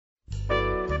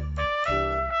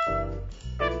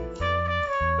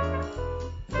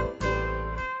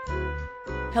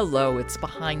Hello, it's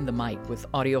Behind the Mic with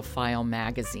AudioFile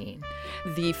Magazine.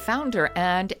 The founder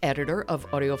and editor of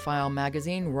AudioFile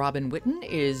Magazine, Robin Whitten,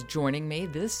 is joining me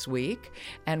this week,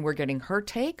 and we're getting her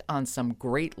take on some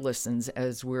great listens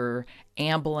as we're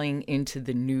ambling into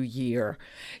the new year.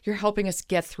 You're helping us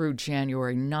get through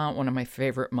January, not one of my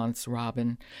favorite months,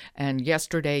 Robin. And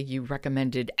yesterday you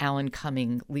recommended Alan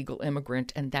Cumming, Legal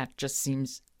Immigrant, and that just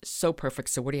seems so perfect.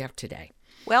 So what do you have today?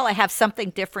 Well, I have something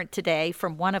different today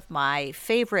from one of my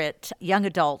favorite young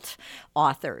adult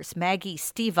authors, Maggie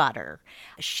Stiefvater.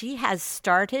 She has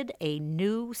started a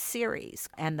new series,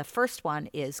 and the first one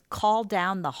is Call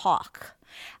Down the Hawk,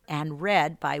 and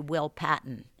read by Will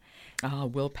Patton.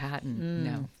 Will Patton.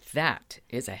 No, that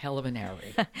is a hell of a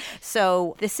narrator.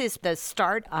 So this is the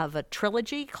start of a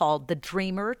trilogy called the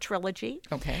Dreamer Trilogy.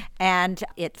 Okay. And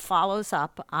it follows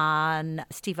up on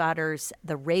Stiefvater's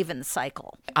The Raven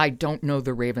Cycle. I don't know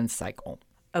The Raven Cycle.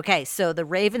 Okay, so The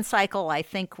Raven Cycle, I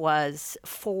think, was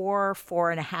four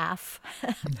and a half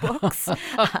books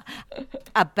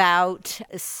about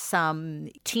some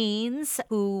teens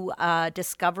who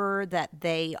discover that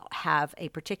they have a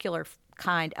particular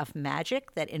kind of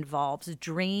magic that involves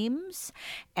dreams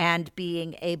and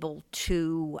being able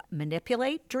to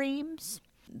manipulate dreams.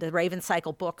 The Raven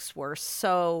Cycle books were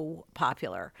so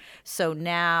popular. So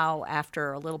now,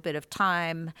 after a little bit of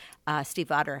time,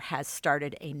 Stiefvater has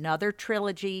started another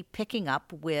trilogy, picking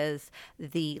up with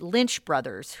the Lynch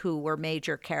brothers, who were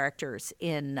major characters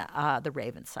in the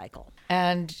Raven Cycle.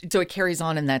 And so it carries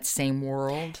on in that same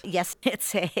world? Yes,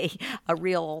 it's a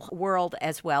real world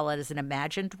as well as an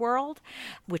imagined world,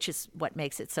 which is what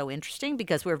makes it so interesting,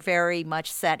 because we're very much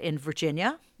set in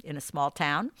Virginia, in a small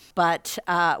town, but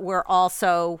we're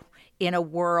also in a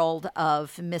world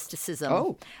of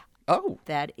mysticism. Oh.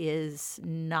 That is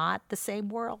not the same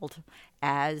world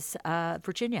as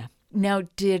Virginia. Now,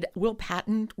 did Will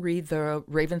Patton read the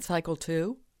Raven Cycle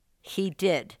too? He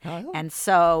did. Oh. And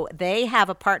so they have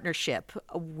a partnership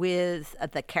with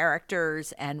the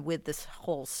characters and with this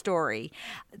whole story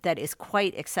that is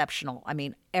quite exceptional. I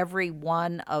mean, every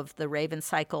one of the Raven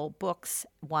Cycle books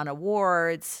won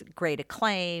awards, great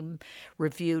acclaim,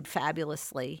 reviewed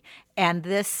fabulously. And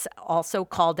this also,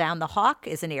 Call Down the Hawk,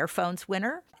 is an Earphones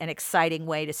winner, an exciting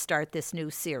way to start this new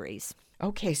series.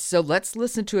 Okay, so let's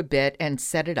listen to a bit and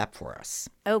set it up for us.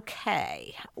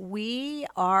 Okay, we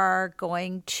are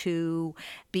going to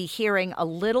be hearing a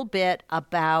little bit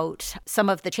about some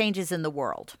of the changes in the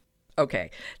world. Okay,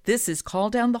 this is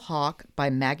Call Down the Hawk by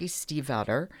Maggie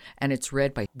Stiefvater, and it's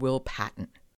read by Will Patton.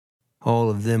 All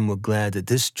of them were glad that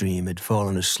this dream had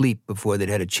fallen asleep before they'd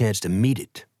had a chance to meet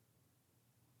it.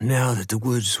 Now that the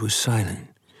woods were silent,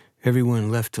 everyone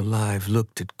left alive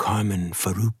looked at Carmen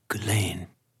Farouk Elaine.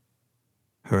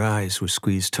 Her eyes were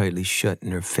squeezed tightly shut,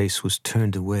 and her face was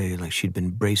turned away like she'd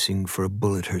been bracing for a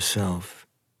bullet herself.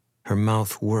 Her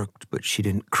mouth worked, but she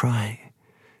didn't cry.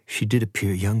 She did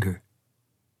appear younger.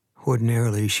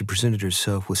 Ordinarily, she presented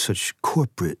herself with such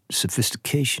corporate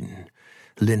sophistication,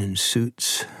 linen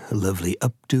suits, lovely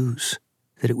updos,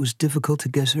 that it was difficult to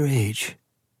guess her age.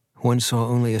 One saw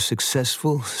only a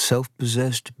successful,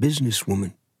 self-possessed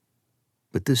businesswoman.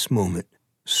 But this moment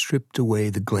stripped away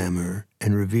the glamour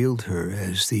and revealed her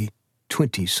as the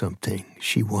 20-something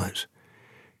she was.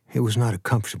 It was not a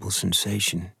comfortable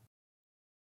sensation.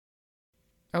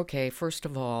 Okay, first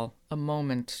of all, a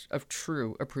moment of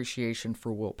true appreciation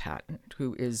for Will Patton,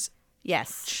 who is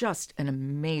just an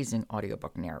amazing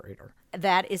audiobook narrator.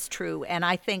 That is true, and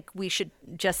I think we should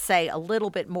just say a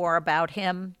little bit more about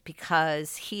him,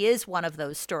 because he is one of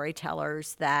those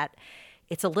storytellers that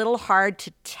it's a little hard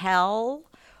to tell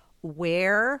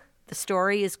where the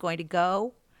story is going to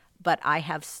go, but I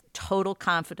have total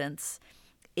confidence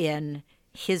in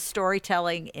his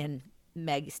storytelling, in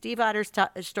Maggie Stiefvater's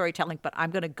storytelling, but I'm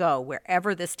going to go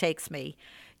wherever this takes me.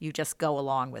 You just go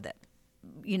along with it.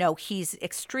 You know, he's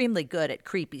extremely good at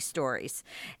creepy stories.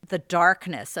 The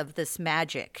darkness of this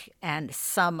magic and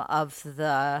some of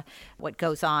the what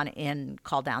goes on in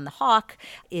Call Down the Hawk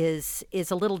is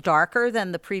a little darker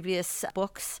than the previous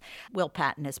books. Will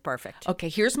Patton is perfect. Okay,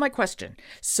 here's my question.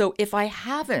 So if I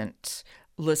haven't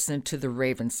listened to the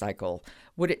Raven Cycle,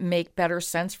 would it make better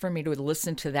sense for me to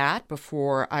listen to that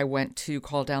before I went to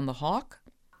Call Down the Hawk?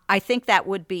 I think that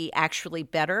would be actually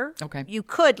better. Okay. You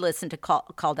could listen to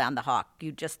Call Down the Hawk.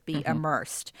 You'd just be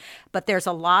immersed. But there's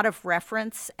a lot of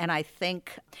reference, and I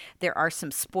think there are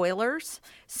some spoilers,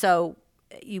 so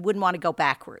you wouldn't want to go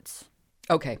backwards.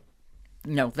 Okay.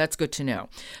 No, that's good to know.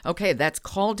 Okay, that's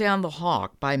Call Down the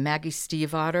Hawk by Maggie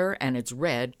Stiefvater, and it's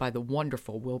read by the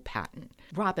wonderful Will Patton.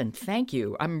 Robin, thank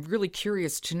you. I'm really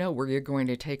curious to know where you're going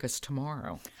to take us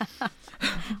tomorrow.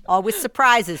 Always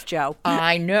surprises, Joe.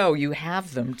 I know, you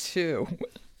have them too.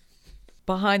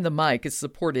 Behind the Mic is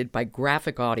supported by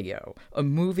Graphic Audio, a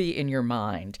movie in your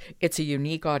mind. It's a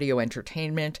unique audio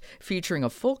entertainment featuring a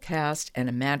full cast and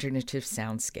imaginative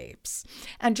soundscapes.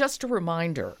 And just a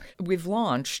reminder, we've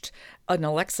launched an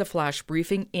Alexa Flash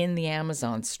Briefing in the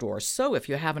Amazon store. So if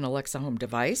you have an Alexa home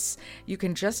device, you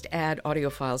can just add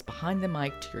audio files Behind the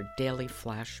Mic to your daily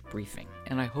Flash Briefing.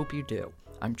 And I hope you do.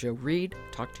 I'm Jo Reed.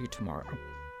 Talk to you tomorrow.